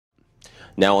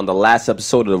Now, on the last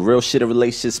episode of the Real Shit of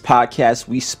Relationships podcast,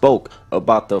 we spoke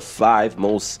about the 5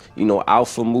 most,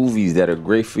 alpha movies that are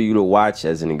great for you to watch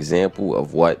as an example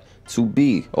of what to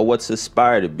be or what to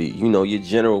aspire to be. Your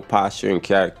general posture and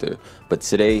character. But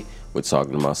today, we're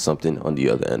talking about something on the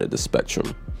other end of the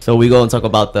spectrum. So we're going to talk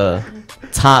about the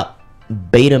top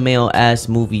beta male ass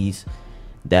movies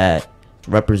that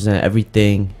represent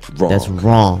everything that's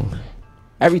wrong.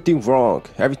 Everything wrong.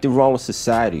 Everything wrong with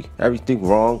society. Everything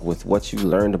wrong with what you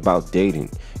learned about dating.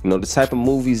 The type of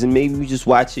movies, and maybe you just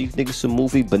watch it, you think it's a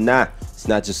movie, but nah, it's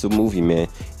not just a movie, man.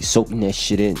 You're soaking that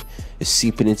shit in. It's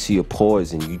seeping into your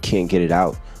pores, and you can't get it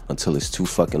out until it's too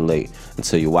fucking late.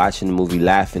 Until you're watching the movie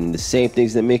laughing, and the same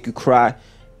things that make you cry.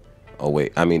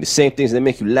 The same things that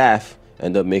make you laugh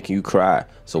end up making you cry.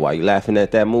 So while you're laughing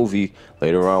at that movie,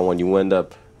 later on when you end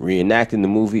up reenacting the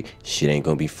movie, shit ain't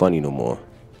gonna be funny no more.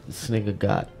 This nigga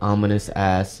got ominous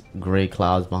ass gray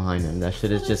clouds behind him. That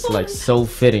shit is just like so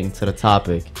fitting to the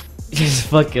topic. Just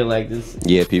fucking like this.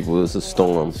 Yeah, people, it's a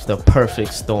storm. It's the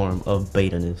perfect storm of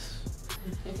beta-ness.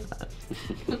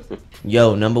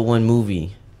 Yo, number 1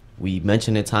 movie. We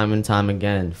mentioned it time and time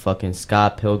again. Fucking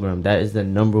Scott Pilgrim. That is the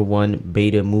number 1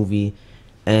 beta movie.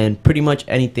 And pretty much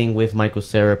anything with Michael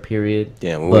Cera, period.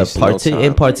 Damn, but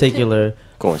in particular,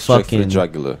 going straight for the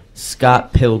jugular.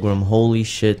 Scott Pilgrim. Holy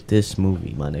shit, this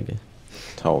movie, my nigga.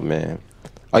 Oh, man.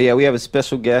 Oh, yeah, we have a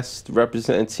special guest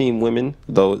representing Team Women.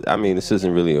 Though, this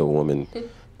isn't really a woman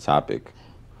topic.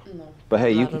 No. But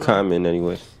hey, you can comment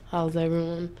anyway. How's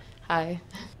everyone? Hi.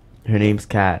 Her name's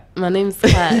Kat. My name's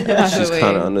Kat. She's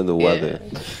kind of under the weather.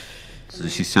 Yeah. So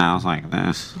she sounds like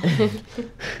this.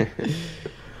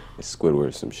 Squidward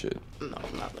or some shit. No,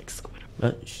 not like Squidward.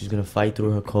 But she's gonna fight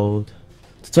through her cold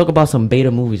to talk about some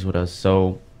beta movies with us.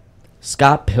 So,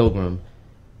 Scott Pilgrim.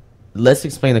 Let's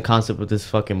explain the concept of this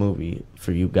fucking movie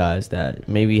for you guys that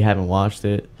maybe haven't watched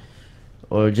it,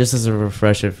 or just as a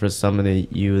refresher for some of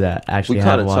you that actually have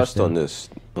watched it. We kind of touched on this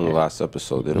in the last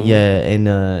episode, didn't we? Yeah, in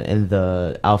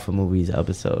the Alpha Movies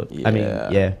episode.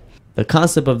 Yeah. The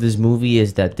concept of this movie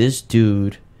is that this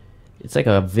dude, it's like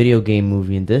a video game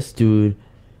movie, and this dude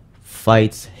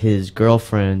fights his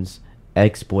girlfriend's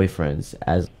ex-boyfriends,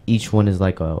 as each one is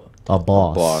like a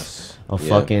boss. A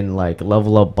fucking like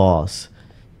level up boss.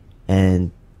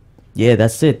 And yeah,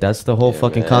 that's it. That's the whole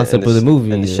fucking concept of the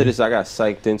movie. And the shit is, I got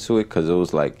psyched into it because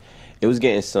it was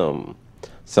getting some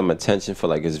attention for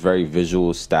like its very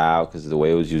visual style, because the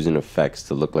way it was using effects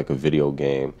to look like a video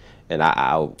game. And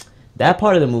that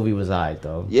part of the movie was alright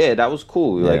though. Yeah, that was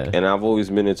cool. And I've always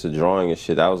been into drawing and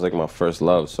shit. That was like my first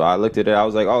love. So I looked at it. I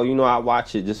was like, oh, I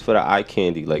watch it just for the eye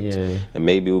candy. And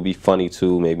maybe it will be funny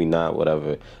too, maybe not,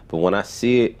 whatever. But when I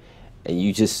see it, and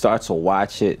you just start to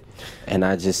watch it, and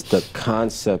the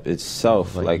concept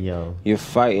itself, you're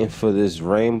fighting for this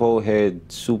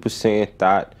rainbow-haired Super Saiyan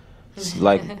thought,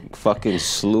 like fucking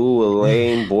slew of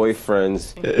lame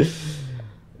boyfriends.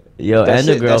 Yo, and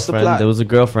a girlfriend. There was a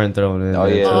girlfriend thrown in. Oh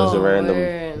yeah, it was a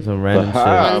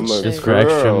random shit. Just for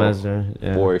extra measure.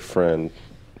 Yeah. Boyfriend.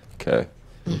 Okay.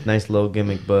 Nice little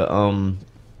gimmick, but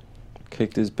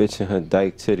kick this bitch in her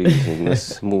dyke titties, and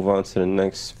let's move on to the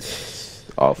next.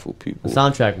 Awful people. The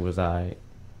soundtrack was alright,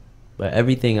 but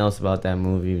everything else about that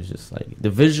movie was just like the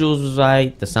visuals was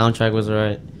alright, the soundtrack was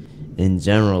alright. In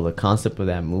general, the concept of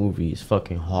that movie is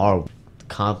fucking horrible. The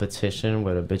competition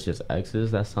with a bitch's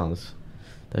exes,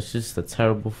 that's just a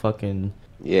terrible fucking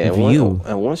view.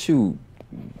 And once you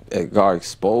are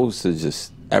exposed to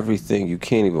just everything, you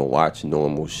can't even watch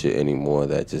normal shit anymore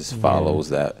that just follows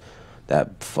that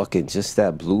fucking just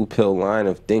that blue pill line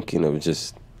of thinking of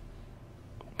just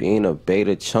being a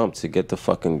beta chump to get the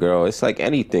fucking girl. It's like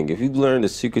anything. If you learn the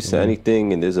secrets to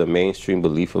anything and there's a mainstream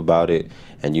belief about it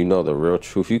and you know the real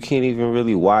truth, you can't even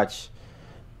really watch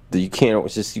you can't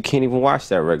even watch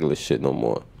that regular shit no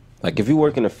more. Like if you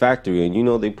work in a factory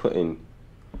and they putting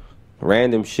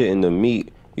random shit in the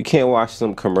meat, you can't watch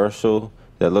some commercial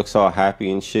that looks all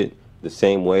happy and shit the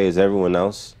same way as everyone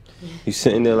else. You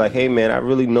sitting there like, hey man, I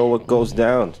really know what goes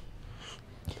down.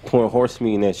 Pouring horse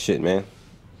meat in that shit, man.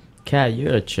 Kat,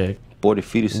 you're a chick. Aborted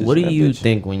fetuses. What do you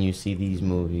think when you see these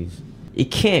movies? It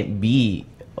can't be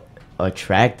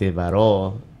attractive at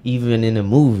all, even in a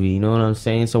movie. You know what I'm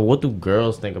saying? So what do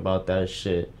girls think about that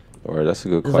shit? Or that's a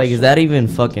good question. Like, is that even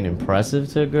fucking impressive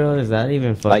to a girl? Is that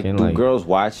even fucking do girls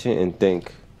watch it and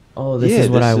think, oh, this is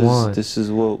what I want. This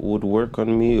is what would work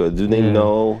on me, or do they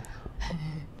know?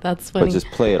 That's funny. But just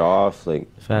play it off, like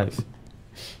facts.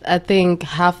 I think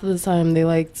half of the time they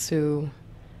like to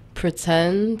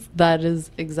pretend that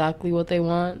is exactly what they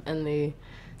want, and they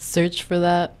search for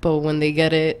that. But when they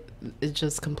get it, it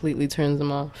just completely turns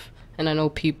them off. And I know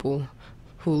people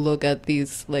who look at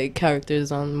these like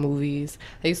characters on movies.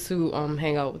 I used to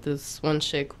hang out with this one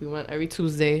chick. We went every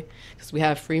Tuesday because we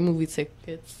have free movie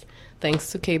tickets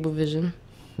thanks to Cablevision.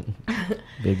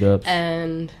 Big ups.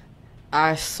 And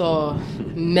I saw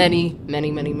many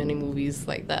movies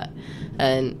like that,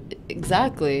 and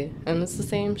exactly, and it's the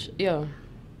same.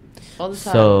 All the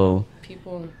time. So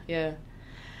People, yeah.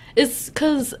 It's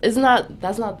because that's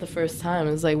not the first time.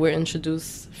 It's like we're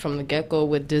introduced from the get-go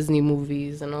with Disney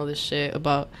movies and all this shit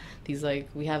about these, like,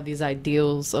 we have these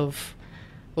ideals of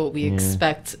what we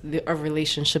expect our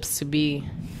relationships to be.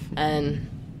 And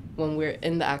when we're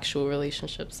in the actual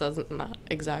relationships, that's not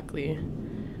exactly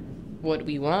what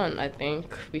we want, I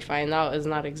think. We find out it's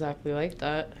not exactly like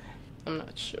that. I'm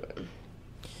not sure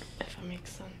if it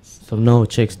makes sense. So no,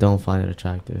 chicks don't find it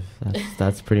attractive.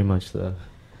 That's pretty much the...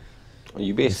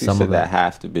 You basically said that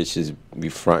half the bitches be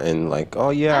fronting like, oh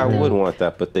yeah, I would want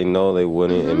that, but they know they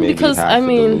wouldn't, and maybe because, half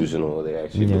delusional. They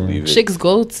actually believe it. Chicks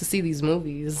go to see these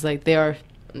movies, like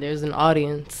there's an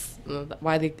audience.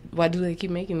 Why do they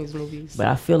keep making these movies? But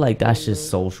I feel like that's just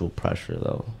social pressure,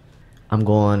 though. I'm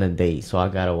going on a date, so I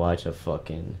gotta watch a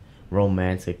fucking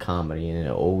romantic comedy, and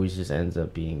it always just ends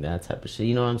up being that type of shit.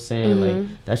 You know what I'm saying? Like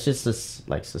that's just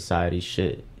like society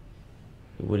shit.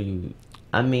 What do you?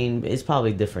 I mean, it's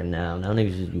probably different now. Now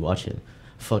niggas just be watching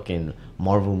fucking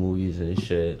Marvel movies and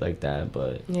shit like that,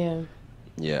 but... Yeah,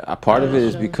 a part of it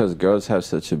is because girls have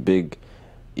such a big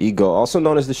ego, also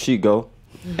known as the she-go.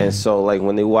 And so, like,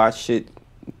 when they watch it,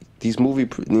 these people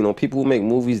who make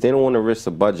movies, they don't want to risk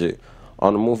the budget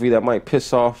on a movie that might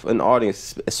piss off an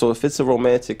audience. So if it's a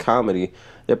romantic comedy,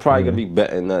 they're probably going to be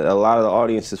betting that a lot of the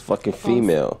audience is fucking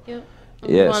female. Yep.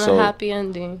 Yeah, want a happy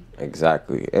ending.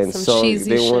 Exactly. And some so cheesy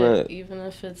they want to, even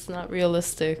if it's not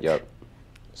realistic. Yep.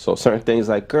 So certain things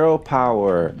like girl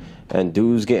power and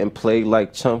dudes getting played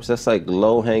like chumps, that's like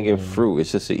low hanging fruit.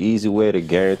 It's just an easy way to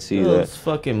guarantee those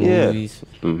fucking movies.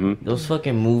 Those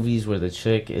fucking movies where the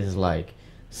chick is like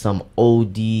some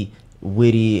OD,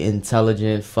 witty,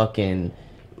 intelligent, fucking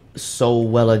so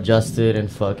well adjusted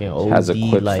and fucking OD, has a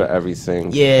quip like, for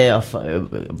everything. Yeah, a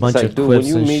bunch of dude, quips when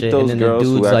you and meet shit. those And then girls the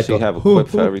who dude's actually like have a quip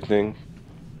for everything,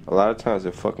 a lot of times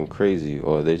they're fucking crazy,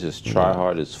 or they just try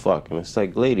hard as fuck. And it's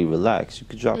like, lady, relax. You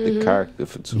could drop the character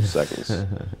for 2 seconds.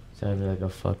 Sounds like a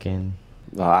fucking...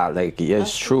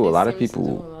 It's true. A lot of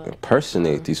people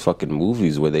impersonate these fucking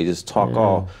movies where they just talk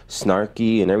all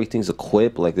snarky and everything's a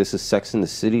quip. Like, this is Sex in the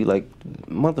City. Like,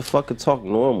 motherfucker, talk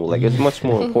normal. Like, it's much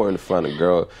more important to find a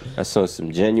girl that's has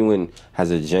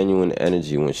a genuine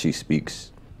energy when she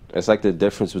speaks. It's like the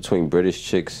difference between British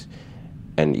chicks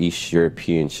and East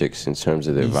European chicks in terms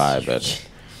of their vibe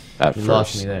at You first.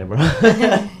 lost me there, bro.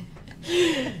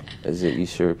 Is it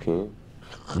East European?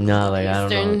 No, like, I don't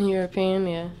know. Eastern European,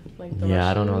 yeah. Like the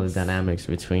I don't know the Russians. dynamics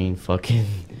between fucking...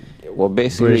 Well,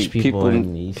 basically, British people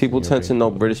and Eastern people tend to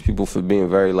know British people for being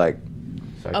very, like...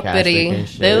 sarcastic uppity. and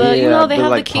shit. They're like, Yeah, they they're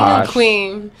have like the king posh. and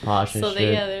queen. Posh and So shit.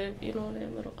 they're they're a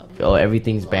little uppity. Oh,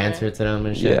 everything's banter to them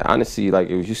and shit. Yeah, honestly, like,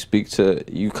 if you speak to...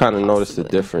 You kind of notice the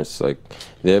difference. Like,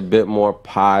 they're a bit more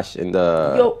posh, and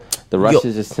the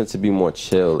Russians just tend to be more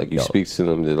chill. Like, you speak to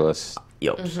them, they're less...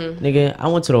 Yo, nigga, I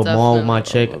went to the mall with my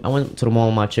chick. I went to the mall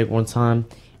with my chick one time,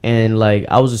 and like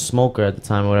I was a smoker at the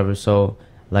time or whatever, so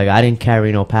like I didn't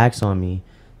carry no packs on me.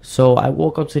 So I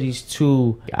woke up to these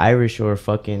two Irish or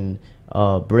fucking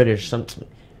British,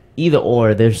 either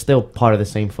or, they're still part of the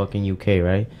same fucking UK,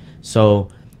 right? So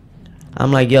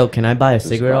I'm like, yo, can I buy a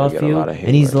cigarette off you?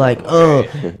 And he's like,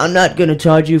 I'm not gonna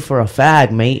charge you for a fag,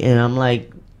 mate. And I'm like,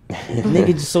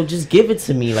 nigga, so just give it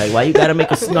to me. Like, why you gotta make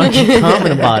a snarky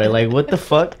comment about it? Like, what the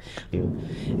fuck?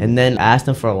 And then I asked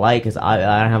him for a light because I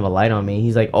don't have a light on me.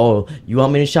 He's like, oh, you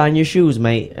want me to shine your shoes,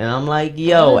 mate? And I'm like,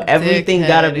 yo, everything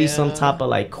gotta be some type of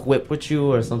like quip with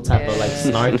you or some type of like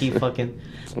snarky fucking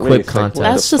quip content.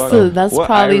 That's just that's what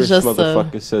probably Irish just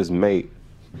motherfucker says mate?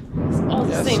 It's all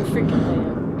the same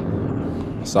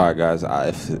freaking thing. Sorry, guys.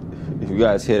 If you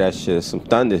guys hear that shit, some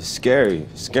thunder, scaring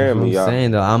me, y'all. I'm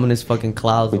saying the ominous fucking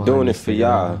clouds. We're doing it for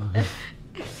y'all.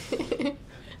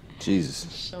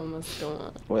 Jesus. Show must go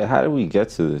on. Wait, how did we get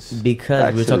to this? Because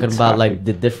Back we're to the talking about like topic.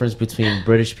 the difference between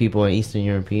British people and Eastern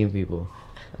European people,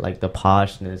 like the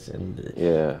poshness and.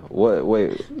 Yeah.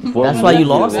 Wait. That's why you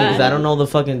lost me, because I don't know the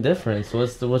fucking difference.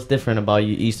 What's different about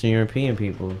you Eastern European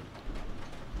people?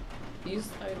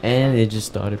 And it just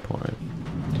started pouring.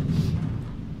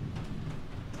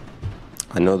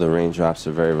 I know the raindrops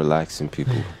are very relaxing,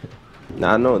 people.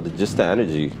 Now I know just the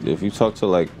energy. If you talk to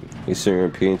like Eastern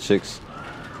European chicks,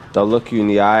 they'll look you in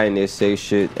the eye and they say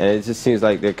shit, and it just seems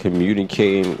like they're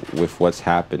communicating with what's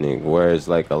happening. Whereas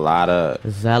like a lot of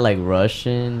Is that like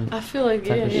Russian? I feel like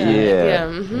Type yeah, of yeah, shit. yeah.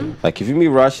 Yeah. Like if you meet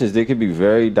Russians, they could be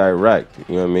very direct.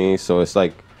 You know what I mean? So it's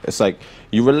like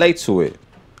you relate to it.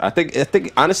 I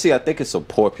think honestly, I think it's a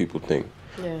poor people thing.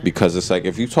 Yeah. Because it's like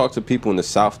if you talk to people in the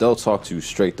South, they'll talk to you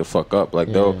straight the fuck up. Like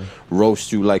they'll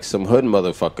roast you like some hood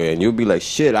motherfucker, and you'll be like,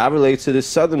 shit, I relate to this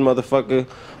Southern motherfucker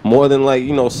more than like,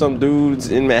 you know, some dudes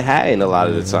in Manhattan a lot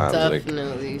of the times.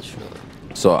 Definitely true.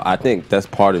 So I think that's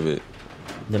part of it.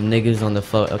 Them niggas on the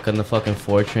fucking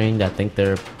 4 train that think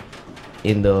they're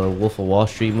in the Wolf of Wall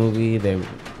Street movie.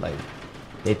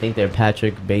 They think they're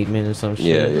Patrick Bateman or some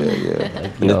Yeah, shit.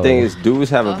 yeah. And the thing is,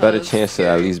 dudes have a better chance of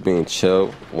at least being chill.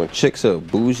 When chicks are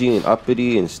bougie and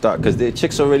uppity and start, because the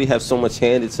chicks already have so much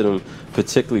handed to them,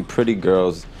 particularly pretty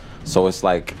girls. So it's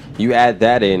like you add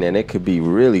that in, and it could be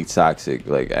really toxic,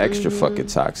 like extra fucking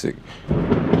toxic.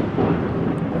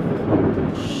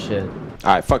 Shit.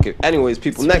 All right, fuck it. Anyways,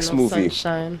 people, next Eternal movie.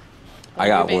 Sunshine. I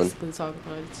got We're one. basically talking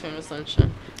about Eternal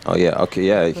Sunshine. Oh yeah, okay,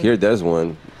 yeah. Here, there's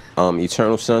one.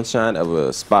 Eternal Sunshine of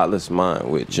a Spotless Mind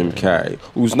with Jim Carrey,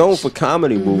 who's known for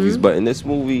comedy movies, but in this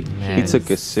movie he took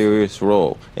a serious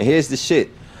role. And here's the shit.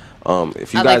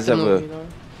 If you I guys like the ever, movie, though.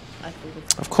 I think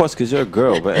it's of course, because you're a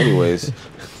girl. But anyways,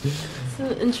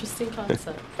 an interesting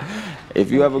concept. if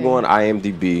you ever go on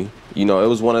IMDb, you know it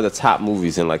was one of the top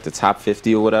movies in like the top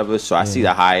 50 or whatever. So I see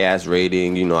the high ass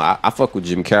rating. You know, I fuck with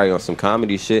Jim Carrey on some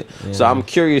comedy shit. So I'm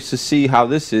curious to see how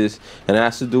this is, and it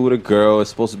has to do with a girl. It's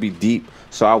supposed to be deep.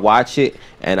 So I watch it,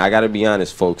 and I gotta be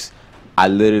honest, folks. I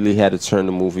literally had to turn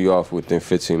the movie off within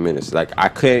 15 minutes. Like I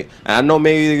couldn't. And I know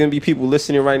maybe there's gonna be people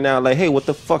listening right now, like, "Hey, what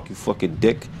the fuck, you fucking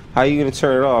dick? How you gonna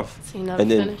turn it off So you never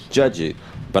and then finished? judge it?"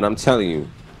 But I'm telling you,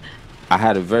 I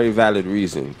had a very valid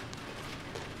reason.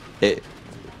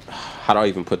 How do I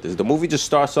even put this? The movie just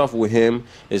starts off with him.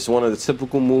 It's one of the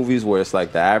typical movies where it's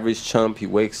like the average chump. He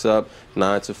wakes up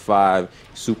 9 to 5,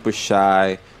 super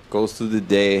shy, goes through the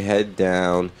day, head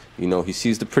down. You know, he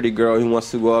sees the pretty girl. He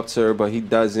wants to go up to her, but he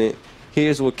doesn't.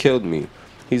 Here's what killed me.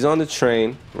 He's on the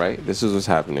train, right? This is what's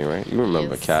happening, right? You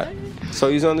remember, Yes, Kat. sir. So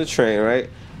he's on the train, right?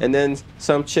 And then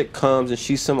some chick comes, and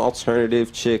she's some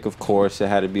alternative chick, of course. It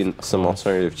had to be some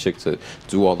alternative chick to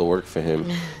do all the work for him.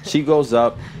 She goes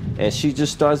up, and she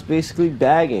just starts basically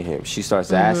bagging him. She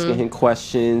starts asking him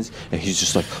questions, and he's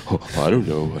just like, "Oh, I don't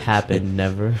know. Happened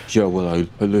never. Yeah, well,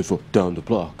 I live down the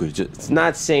block." It's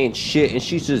not saying shit, and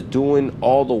she's just doing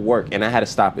all the work. And I had to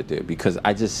stop it there because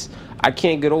I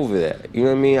can't get over that. You know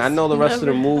what I mean? I know the rest of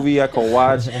the movie I can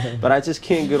watch, but I just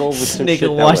can't get over some shit Nigga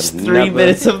that watched would 3 never,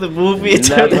 minutes of the movie. It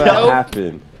never turned out.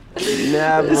 happen.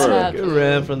 Never. happened.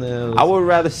 Ran from the hills. I would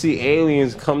rather see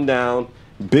aliens come down,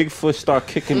 Bigfoot start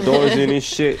kicking doors in and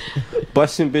shit,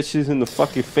 busting bitches in the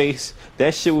fucking face.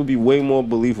 That shit would be way more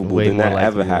believable Way than more that likely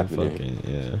ever than happening.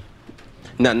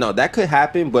 fucking- No, that could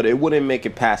happen, but it wouldn't make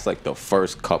it past like the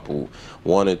first couple,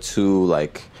 1 or 2,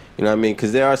 like, you know what I mean?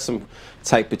 Because there are some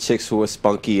type of chicks who are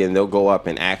spunky and they'll go up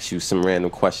and ask you some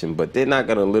random question, but they're not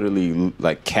gonna literally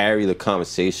like carry the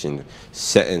conversation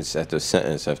sentence after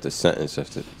sentence after sentence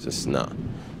after. Just not.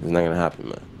 It's not gonna happen,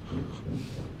 man.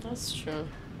 That's true.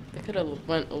 They could have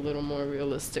went a little more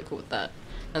realistic with that,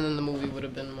 and then the movie would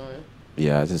have been more.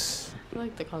 Yeah, I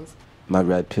like the concept. my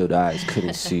red pilled eyes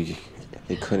couldn't see.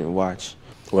 They couldn't watch.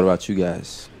 What about you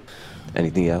guys?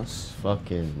 Anything else?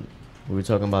 Fucking. We were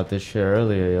talking about this shit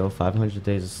earlier, yo. 500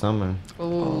 Days of Summer.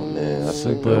 Oh man, that's a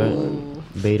Super good one.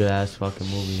 beta ass fucking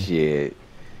movie. Shit.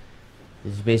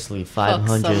 It's basically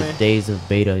 500 summer. days of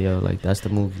beta, yo. Like, that's the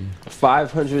movie.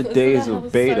 500 Isn't days that how of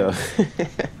it beta.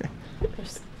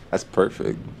 starts? That's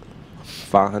perfect.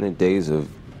 500 days of,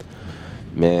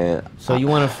 man. So you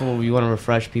wanna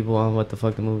refresh people on what the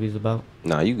fuck the movie's about?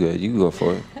 Nah, you good. You can go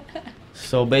for it.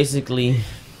 So basically,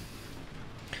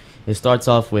 it starts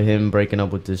off with him breaking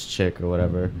up with this chick or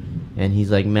whatever, and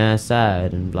he's like mad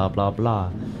sad and blah blah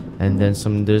blah, and then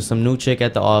there's some new chick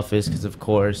at the office, because of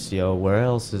course, yo, where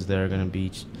else is there gonna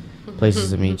be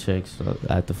places to meet chicks?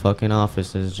 At the fucking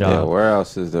office, his Yeah, job. where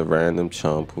else is the random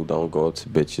chump who don't go up to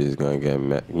bitches gonna get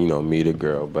met, meet a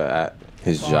girl, but at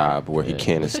his job where he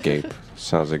can't escape?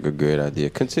 Sounds like a great idea.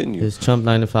 Continue. His chump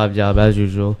 9 to 5 job as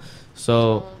usual.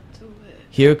 So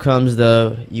here comes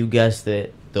you guessed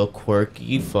it, the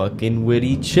quirky fucking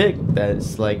witty chick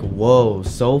that's like, whoa,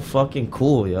 so fucking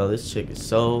cool, yo. This chick is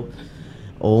so,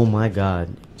 oh my god.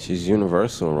 She's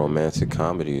universal in romantic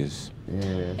comedies.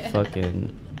 Yeah,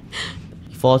 fucking.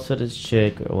 He falls for this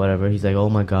chick or whatever. He's like, oh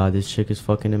my god, this chick is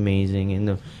fucking amazing.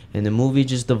 And the movie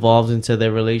just devolves into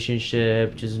their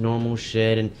relationship, just normal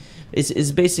shit, and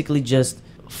it's basically just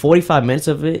 45 minutes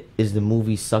of it is the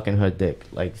movie sucking her dick,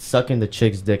 like sucking the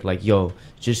chick's dick, like yo,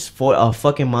 just for a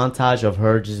fucking montage of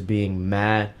her just being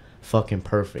mad fucking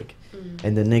perfect,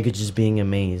 and the nigga just being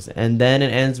amazed, and then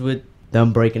it ends with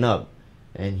them breaking up,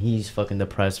 and he's fucking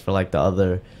depressed for like the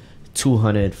other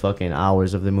 200 fucking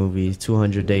hours of the movie,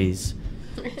 200 days.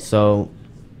 So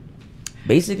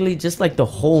basically, just like the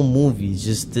whole movie,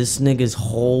 just this nigga's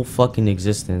whole fucking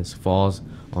existence falls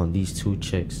on these two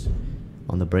chicks,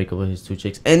 on the breakup with his two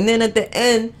chicks. And then at the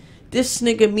end, this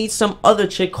nigga meets some other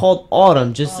chick called Autumn.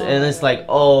 And it's like,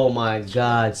 oh my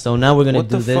god. So now we're gonna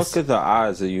do this. What the fuck are the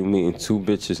odds of you meeting two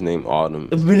bitches named Autumn?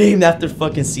 We're named after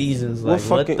fucking seasons. Like,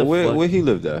 where he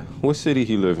lived at? What city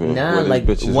he lived in? Nah, where like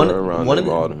bitches one around of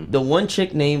Autumn? the one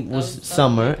chick name was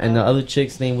Summer, and the other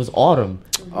chick's name was Autumn.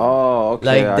 Oh, okay.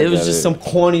 Like there was just some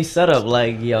corny setup.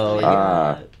 Like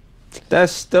yo,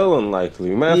 that's still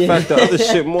unlikely. Matter of fact, the other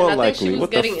shit more likely. She was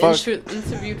what getting the fuck?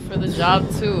 interviewed for the job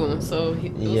too. So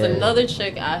it was another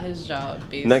chick at his job.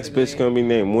 Basically. Next bitch gonna be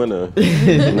named Winter.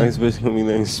 Next bitch gonna be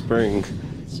named Spring.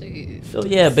 Jeez. So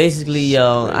yeah, basically,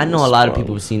 yo, I know a lot of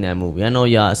people have seen that movie. I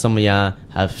know some of y'all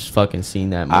have fucking seen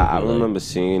that movie. I remember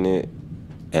seeing it,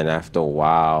 and after a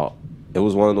while, it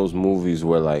was one of those movies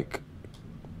where like,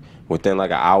 within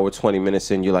like an hour, 20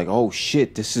 minutes in, you're like, oh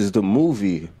shit, this is the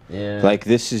movie. Yeah. Like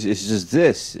it's just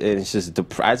this, and it's just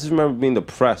I just remember being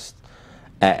depressed.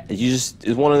 It's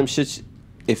one of them shits.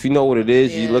 If you know what it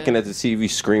is, you're looking at the TV,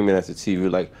 screaming at the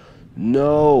TV, like,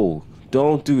 no,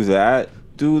 don't do that.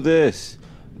 Do this.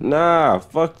 Nah,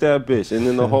 fuck that bitch. And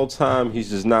then the whole time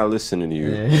he's just not listening to you.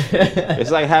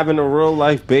 It's like having a real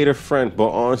life beta friend,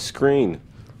 but on screen.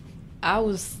 I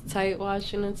was tight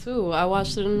watching it too. I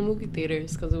watched it in the movie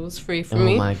theaters because it was free for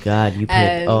me. Oh my god, you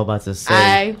paid. Oh, about to say.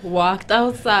 I walked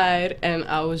outside and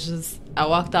I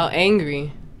walked out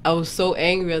angry. I was so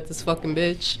angry at this fucking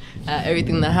bitch, at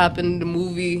everything that happened in the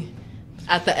movie,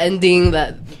 at the ending,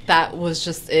 that was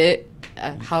just it,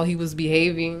 at how he was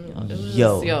behaving.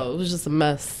 It was just a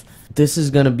mess. This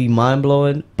is gonna be mind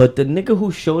blowing, but the nigga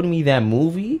who showed me that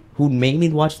movie, who made me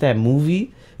watch that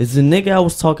movie, is the nigga I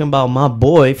was talking about, my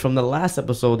boy from the last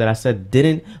episode that I said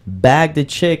didn't bag the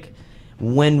chick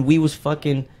when we was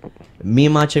fucking. Me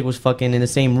and my chick was fucking in the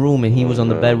same room, and he was on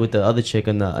the bed with the other chick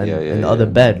in the other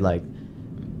bed. Like,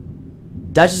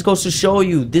 that just goes to show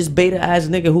you, this beta ass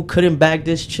nigga who couldn't bag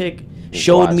this chick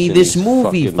showed me this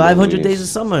movie, 500 Days of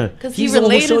Summer. Because he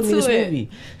related to it. Movie.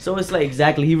 So it's like,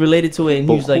 exactly, he related to it, and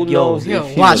he was like, yo,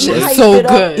 watch it, it's so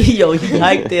good. Yo, he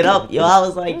hyped it up. Yo, I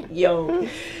was like, yo.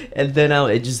 And then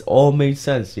it just all made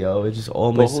sense, yo. It just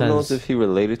all made sense. But who knows if he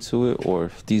related to it or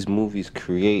if these movies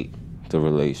create the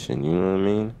relation, you know what I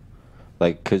mean?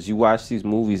 Like, because you watch these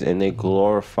movies and they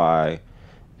glorify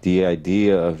the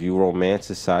idea of you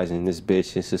romanticizing this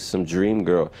bitch. It's just some dream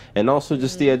girl. And also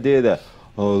just the idea that,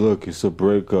 oh, look, it's a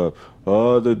breakup.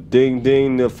 Oh, the ding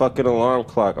ding, the fucking alarm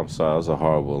clock. I'm sorry, that was a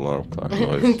horrible alarm clock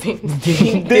noise. Ding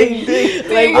ding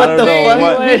ding. Like, what the fuck?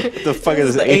 What the fuck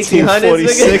is this?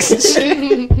 1846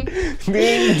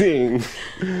 ding ding.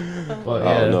 But,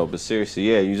 oh no, but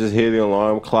seriously, yeah, you just hear the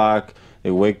alarm clock. They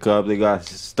wake up, they got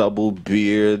stubble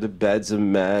beard, the bed's a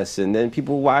mess, and then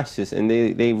people watch this and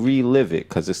they relive it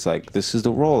because it's like, this is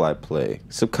the role I play.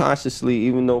 Subconsciously,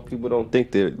 even though people don't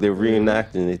think they're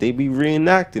reenacting it, they be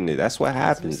reenacting it. That's what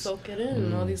happens. We soak it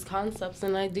in, all these concepts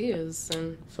and ideas.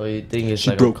 And so you think it's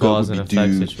like a cause and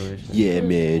effect situation? Yeah,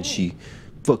 man, she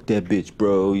fuck that bitch,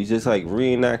 bro. You just like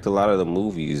reenact a lot of the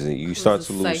movies and you start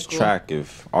to lose track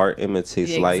if art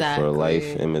imitates life or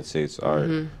life imitates art.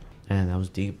 Man, that was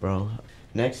deep, bro.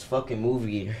 Next fucking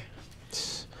movie.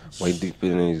 Way deeper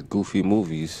than these goofy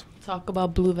movies. Talk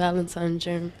about Blue Valentine,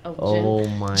 Jin. Oh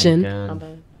my Jin.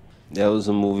 god. There was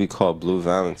a movie called Blue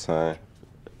Valentine.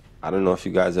 I don't know if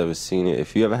you guys ever seen it.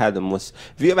 If you ever had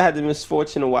the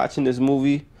misfortune of watching this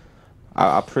movie,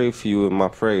 I pray for you in my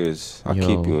prayers. I'll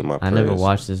keep you in my prayers. I never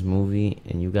watched this movie,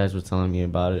 and you guys were telling me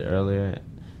about it earlier.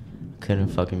 Couldn't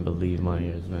fucking believe my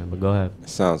ears, man. But go ahead. It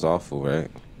sounds awful, right?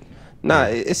 Nah,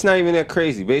 it's not even that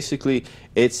crazy. Basically,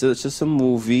 it's just a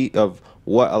movie of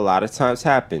what a lot of times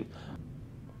happen.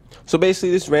 So basically,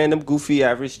 this random, goofy,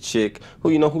 average chick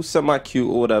who's semi-cute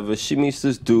or whatever, she meets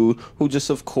this dude who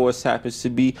just, of course, happens to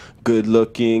be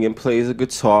good-looking and plays a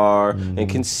guitar and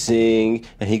can sing.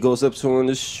 And he goes up to her on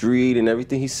the street, and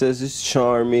everything he says is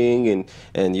charming.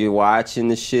 And you're watching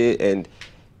the shit, and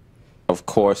of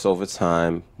course, over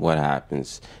time, what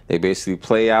happens? They basically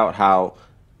play out how...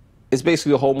 It's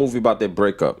basically a whole movie about their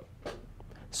breakup.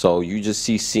 So you just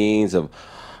see scenes of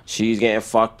she's getting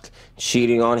fucked,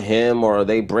 cheating on him, or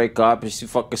they break up and she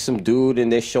fucking some dude,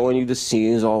 and they're showing you the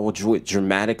scenes all with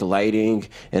dramatic lighting,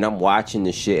 and I'm watching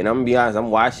this shit, and I'm gonna be honest,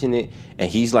 I'm watching it, and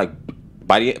he's like,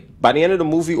 by the end of the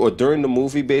movie or during the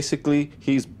movie, basically,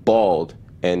 he's bald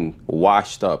and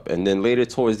washed up, and then later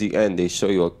towards the end they show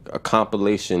you a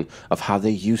compilation of how they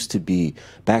used to be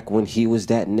back when he was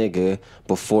that nigga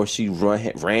before she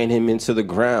ran him into the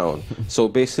ground. So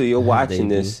basically you're watching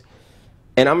this,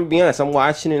 and I'm gonna be honest, I'm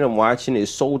watching it,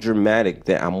 it's so dramatic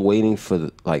that I'm waiting for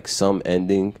like some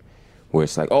ending where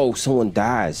it's like, oh, someone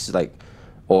dies, like,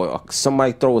 or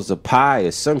somebody throws a pie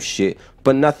or some shit,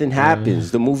 but nothing happens.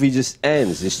 The movie just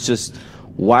ends. It's just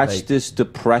watch like, this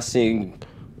depressing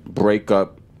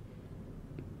breakup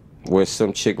where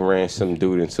some chick ran some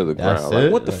dude into the ground.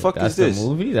 Like, what the fuck is this? That's the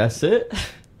movie? That's it?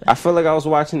 I feel like I was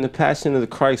watching The Passion of the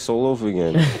Christ all over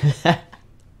again.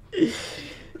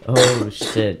 Oh,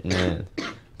 shit, man.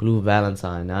 Blue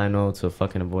Valentine. Now I know to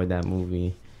fucking avoid that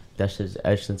movie. That shit's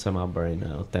etched into my brain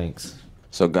now. Thanks.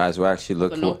 So, guys, we're actually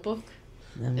looking... The Notebook?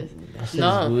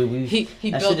 No. He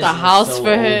built a house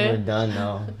for her. Overdone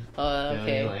now. Oh,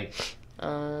 okay. Like,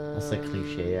 that's a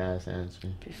cliche ass answer.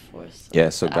 Yeah,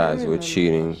 so guys, we're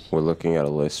cheating. We're looking at a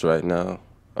list right now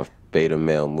of beta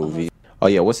male movies. Oh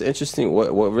yeah, what's interesting,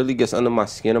 what really gets under my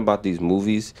skin about these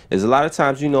movies is a lot of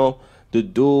times, you know, the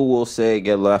dude will say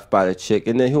get left by the chick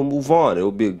and then he'll move on.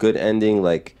 It'll be a good ending,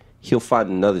 like he'll find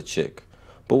another chick.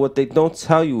 But what they don't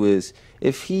tell you is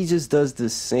if he just does the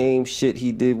same shit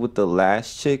he did with the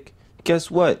last chick,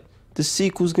 guess what? The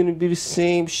sequel's gonna be the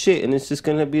same shit, and it's just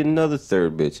gonna be another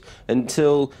third bitch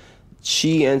until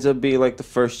she ends up being like the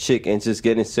first chick and just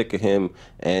getting sick of him,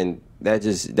 and that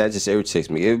just irritates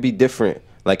me. It would be different,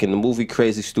 like in the movie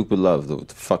Crazy Stupid Love,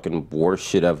 the fucking worst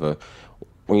shit ever.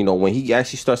 You know, when he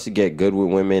actually starts to get good with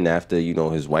women after, you know,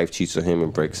 his wife cheats on him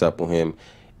and breaks up with him,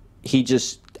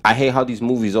 I hate how these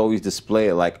movies always display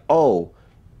it like, oh,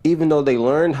 even though they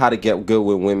learned how to get good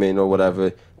with women or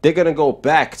whatever, they're gonna go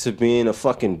back to being a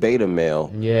fucking beta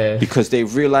male. Yeah. Because they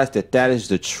realize that is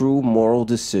the true moral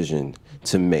decision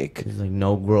to make. There's like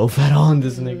no growth at all in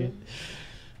this nigga.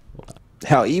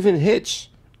 Hell, even Hitch.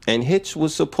 And Hitch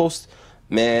was supposed...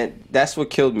 Man, that's what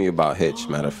killed me about Hitch,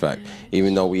 matter of fact.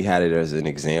 Even though we had it as an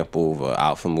example of an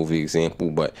alpha movie example,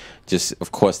 but just,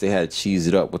 of course, they had to cheese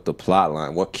it up with the plot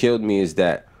line. What killed me is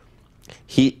that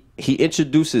he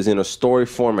introduces in a story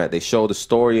format. They show the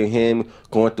story of him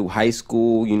going through high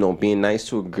school, you know, being nice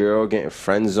to a girl, getting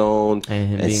friend zoned,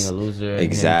 and him being a loser.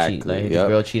 Exactly. Like the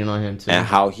girl cheating on him too. And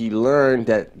how he learned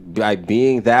that by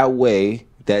being that way,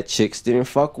 that chicks didn't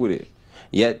fuck with it.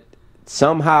 Yet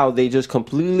somehow they just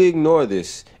completely ignore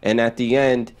this, and at the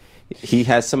end he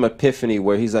has some epiphany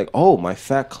where he's like, oh, my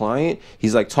fat client.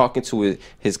 He's like talking to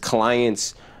his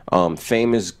client's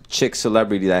famous chick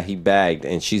celebrity that he bagged,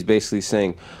 and she's basically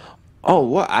saying, oh,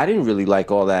 what? I didn't really like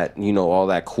all that, you know, all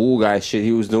that cool guy shit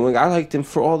he was doing. I liked him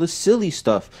for all the silly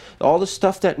stuff, all the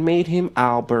stuff that made him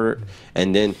Albert.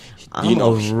 And then, I'm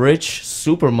a rich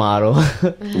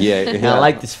supermodel. Yeah, and I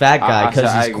like this fat guy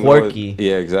because he's quirky.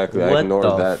 Yeah, exactly. I ignored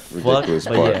that ridiculous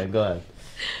part. But yeah, go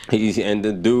ahead. And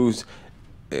the dudes,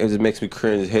 it just makes me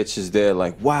cringe. Hitch is there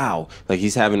like, wow, like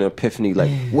he's having an epiphany.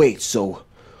 Like, wait, so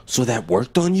that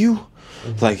worked on you?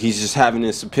 Like he's just having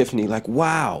this epiphany, like,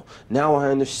 wow, now I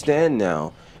understand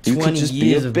now. You could just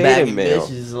be a beta male.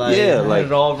 Like, yeah, like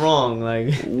it all wrong.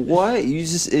 Like what?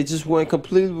 It just went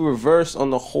completely reverse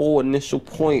on the whole initial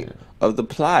point of the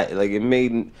plot. Like it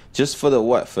made just for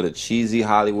the cheesy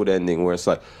Hollywood ending where it's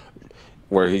like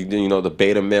where he, you know, the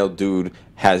beta male dude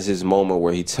has his moment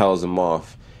where he tells him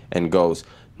off and goes,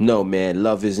 no, man,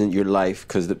 love isn't your life.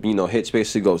 Because, you know, Hitch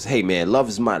basically goes, hey, man, love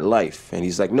is my life. And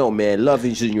he's like, no, man, love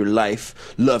isn't your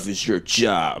life. Love is your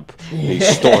job. And he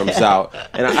storms out.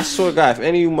 And I swear to God, if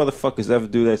any of you motherfuckers ever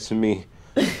do that to me,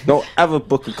 don't ever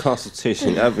book a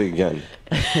consultation ever again.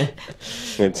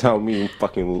 And tell me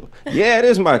fucking, yeah, it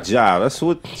is my job. That's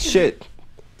what, shit.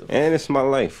 And it's my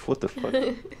life. What the fuck?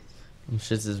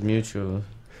 Shit is mutual.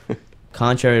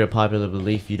 Contrary to popular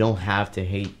belief, you don't have to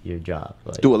hate your job.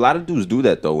 Like, dude, a lot of dudes do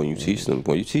that though when you teach them.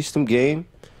 When you teach them game,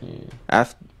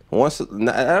 that applies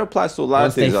to a lot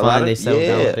of things. A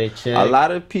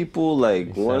lot of people,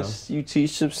 like, once you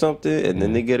teach them something and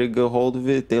then they get a good hold of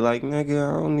it, they're like, nigga,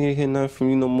 I don't need to hear nothing from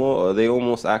you no more. Or they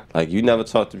almost act like you never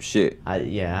taught them shit.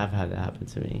 Yeah, I've had that happen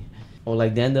to me. Or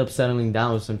like they end up settling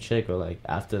down with some chick, or like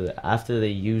after they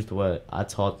used what I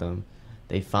taught them,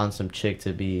 they found some chick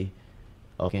to be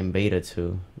fucking beta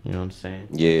too, you know what I'm saying?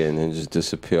 Yeah, and then just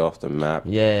disappear off the map.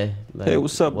 Yeah. Like, hey,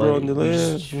 what's up, bro?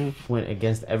 You went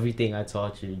against everything I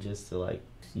taught you just to like.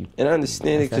 And I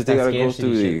understand it because they gotta go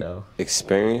through the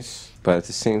experience, but at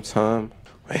the same time,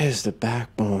 Where's the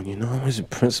backbone? You know, where's the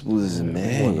principles as a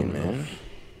man, man?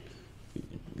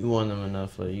 You want them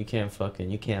enough, like you can't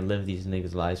live these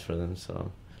niggas' lives for them.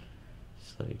 So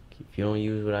it's like if you don't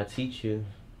use what I teach you,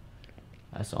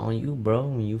 that's on you, bro.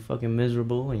 When you fucking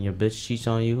miserable and your bitch cheats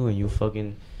on you and you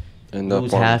fucking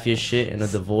lose half your shit in a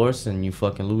divorce and you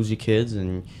fucking lose your kids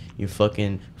and you're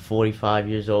fucking 45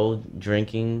 years old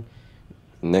drinking.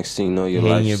 Next thing you know, your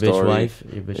life story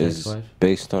is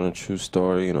based on a true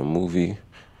story in a movie,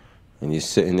 and you're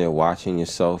sitting there watching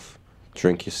yourself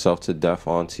drink yourself to death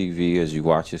on TV as you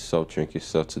watch yourself drink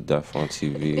yourself to death on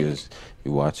TV as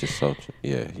you watch yourself.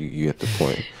 Yeah, you get the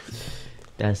point.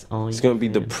 That's all. It's gonna be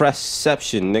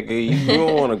depression, nigga. You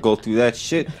don't want to go through that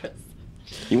shit.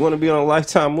 You want to be on a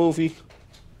Lifetime movie?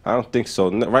 I don't think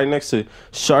so. Right next to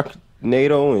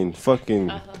Sharknado and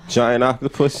fucking Giant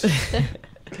Octopus.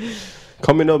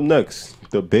 Coming up next,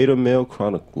 the Beta Male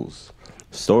Chronicles.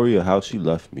 Story of how she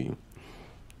left me.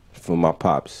 For my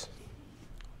pops.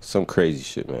 Some crazy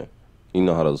shit, man. You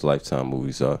know how those Lifetime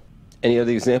movies are. Any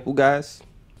other example, guys?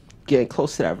 Getting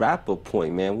close to that wrap-up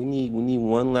point, man. We need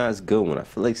one last good one. I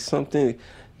feel like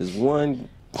there's one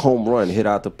home run hit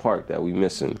out the park that we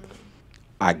missing.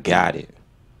 I got it.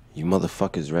 You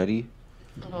motherfuckers ready?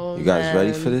 Oh, you guys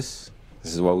ready for this?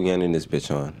 This is what we ending this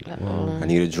bitch on. I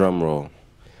need a drum roll.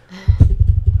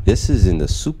 This is in the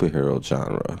superhero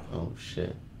genre. Oh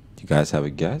shit. Do you guys have a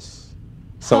guess?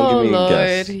 Someone give me a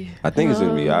guess. I think it's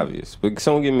gonna be obvious, but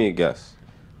someone give me a guess.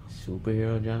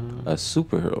 Superhero genre? A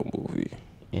superhero movie.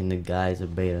 And the guy's a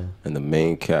beta. And the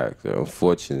main character,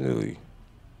 unfortunately.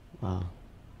 Wow.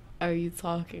 Are you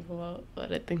talking about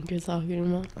what I think you're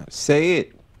talking about? Say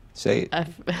it. Say it.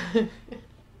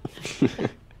 What's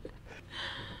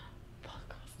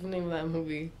the name of that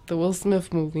movie? The Will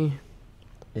Smith movie.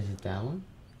 Is it that one?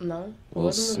 No.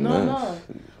 Will Smith. No.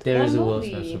 There is a Will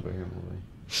Smith superhero movie.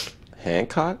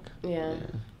 Hancock? Yeah.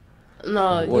 No,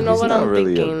 well, you know he's what not I'm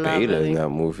really thinking. a beta in that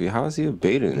movie. How is he a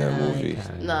beta in that movie?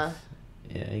 Nah.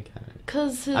 Yeah, he kind of.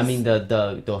 Cause I mean,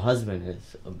 the husband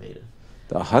is a beta.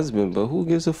 The husband, but who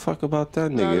gives a fuck about that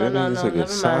nigga? That nigga's like a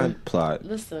side plot.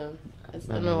 Listen, it's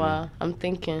been a while. I'm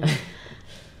thinking.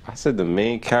 I said the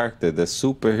main character, the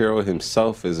superhero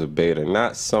himself, is a beta,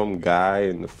 not some guy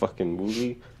in the fucking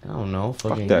movie. I don't know.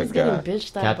 Fuck that guy.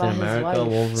 Captain America,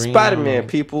 Wolverine. Spider-Man,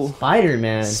 people.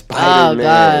 Spider-Man. Oh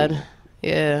God.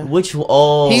 Yeah. Which?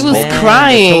 Oh, he was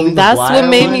crying. That's what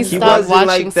made me stop watching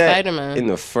like Spider-Man. In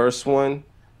the first one,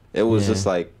 it was just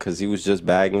like because he was just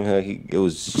bagging her. It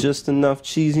was just enough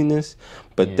cheesiness.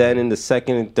 But then in the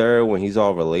second and third, when he's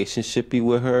all relationshipy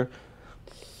with her.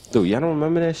 Dude, y'all don't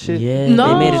remember that shit? Yeah.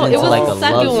 No, it was like the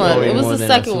second one. It was the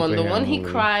second one. The one he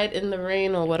cried in the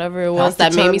rain or whatever it was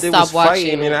that made me stop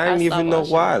watching. And I didn't even know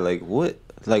why. Like, what?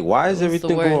 Like, why is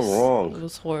everything going wrong? It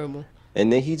was horrible.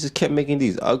 And then he just kept making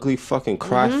these ugly fucking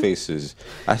cry faces.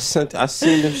 I seen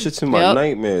them shits in my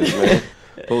nightmares, man.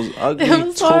 Those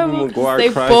ugly Tobey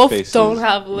Maguire cry faces. They both don't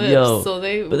have lips, so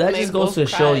they. But that just goes to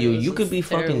show you could be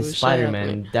fucking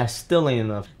Spider-Man. That still ain't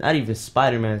enough. Not even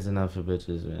Spider-Man's enough for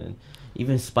bitches, man.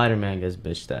 Even Spider-Man gets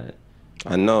bitched at.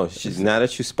 I know. Now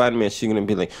that you're Spider-Man, she's gonna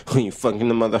be like, "Oh, you fucking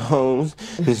them other hoes?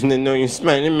 They know you're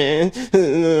Spider-Man."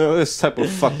 This type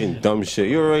of fucking dumb shit.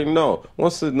 You already know.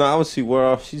 Once the novelty wear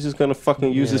off, she's just gonna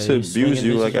fucking use it to abuse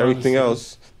you like everything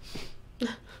else.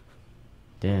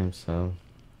 Damn, so.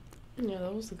 Yeah,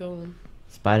 that was a good one.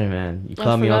 Spider-Man. You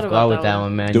caught me off guard with that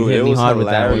one, man. Dude, you hit me hard with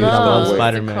that one. No,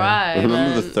 Spider-Man.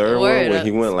 Remember the third one when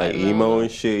he went like emo and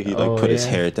shit? He like put his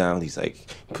hair down. He's like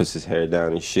puts his hair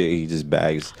down and shit. He just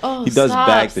bags. He does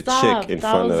bag the chick in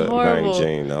front of Mary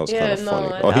Jane. That was kind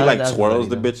of funny. He like twirls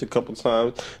the bitch a couple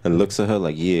times and looks at her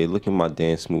like, yeah, look at my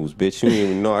dance moves, bitch. You didn't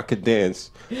even know I could dance.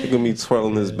 Look at me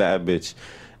twirling this bad bitch.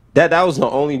 That was the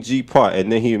only G part,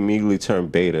 and then he immediately turned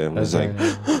beta and was like,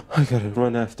 I gotta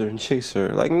run after and chase her.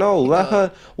 Like, no, let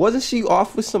her. Wasn't she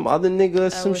off with some other nigga or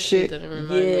some shit?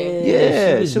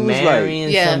 Yeah, she was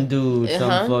marrying like, some dude,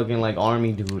 some fucking like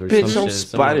army dude or bitch, some I'm shit.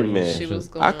 Spider-Man.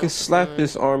 I could slap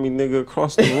this army nigga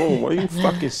across the room. Are you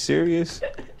fucking serious?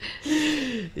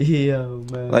 Yo,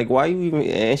 man. Like, why you even?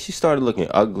 And she started looking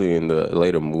ugly in the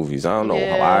later movies. I don't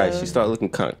know why. She started looking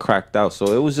kind of cracked out.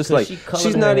 So it was just like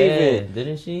she's not even.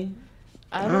 Didn't she?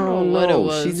 I don't know what it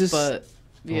was, she just, but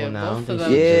yeah, both of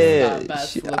them just got bad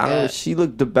to look at. She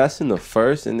looked the best in the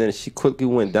first, and then she quickly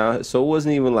went down. So it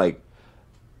wasn't even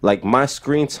like my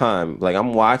screen time. Like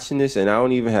I'm watching this, and I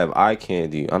don't even have eye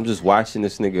candy. I'm just watching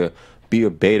this nigga be a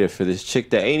beta for this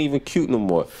chick that ain't even cute no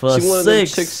more. For she one of them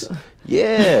chicks.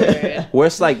 Yeah, where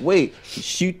it's like, wait,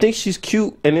 you think she's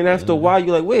cute, and then after a while,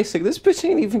 you're like, wait a second, this bitch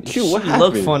ain't even cute. What She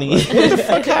happened? look funny. Like, what the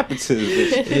fuck happened to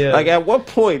this bitch? Yeah. Like, at what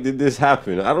point did this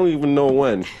happen? I don't even know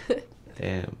when.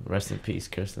 Damn, rest in peace,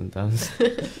 Kirsten Dunst.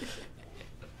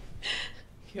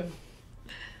 Yo.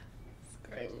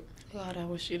 God, I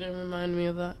wish you didn't remind me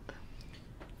of that.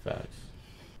 Facts.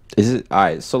 Is it all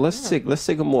right? So let's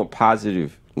take a more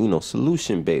positive,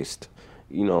 solution based,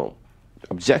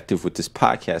 objective with this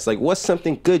podcast. Like, what's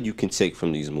something good you can take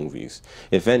from these movies,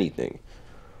 if anything?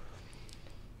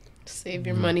 Save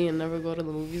your money and never go to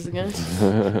the movies again.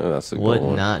 That's a good What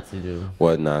one. not to do.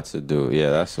 What not to do?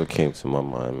 Yeah, that's what came to my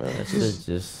mind, man. That's Just,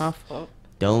 just My fault.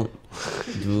 don't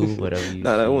do whatever you.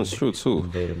 nah, that see one's true too. in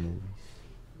beta movies.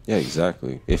 Yeah,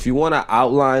 exactly. If you want an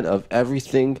outline of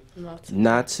everything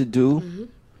not to do,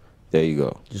 there you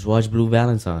go. Just watch Blue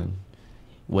Valentine.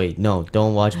 Wait, no,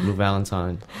 don't watch Blue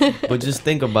Valentine. But just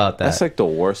think about that. That's like the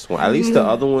worst one. At least the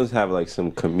other ones have like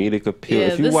some comedic appeal. Yeah,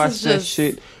 If you this watch is that just-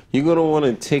 shit, you're gonna want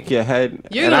to take your head.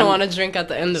 You're and gonna I'm- want to drink at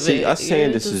the end of See, it. us saying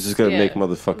You're this is just gonna make yeah.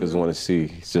 motherfuckers want to see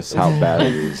just how bad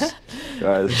it is.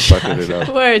 Guys, fucking it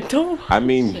up. Word, don't. I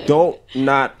mean, don't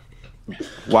not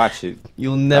watch it.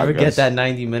 You'll never I get guess. that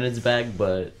 90 minutes back,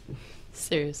 but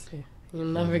Seriously, you'll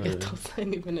never get those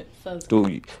 90 minutes. That's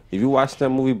Dude, if you watch that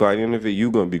movie, by the end of it,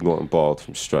 you're gonna be going bald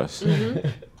from stress.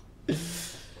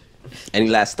 Any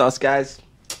last thoughts, guys?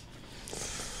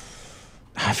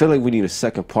 I feel like we need a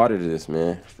second part of this,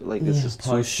 man. I feel like this Yeah, is too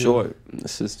part two. short.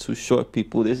 This is too short,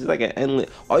 people. This is like an endless.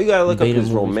 All you gotta look up Beta is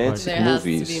movies, romantic There has to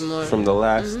movies be more. from the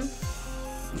last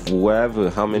wherever,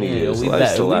 how many years? we,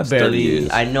 Like, the we last 30 barely. years.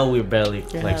 I know we're barely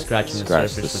Yeah, like scratching the Scratch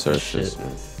surface. the with this surface, shit.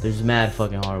 man. There's mad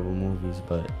fucking horrible movies,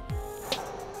 but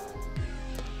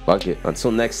Fuck it.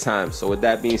 Until next time. So with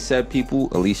that being said, people,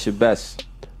 unleash your best.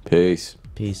 Peace.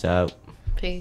 peace out.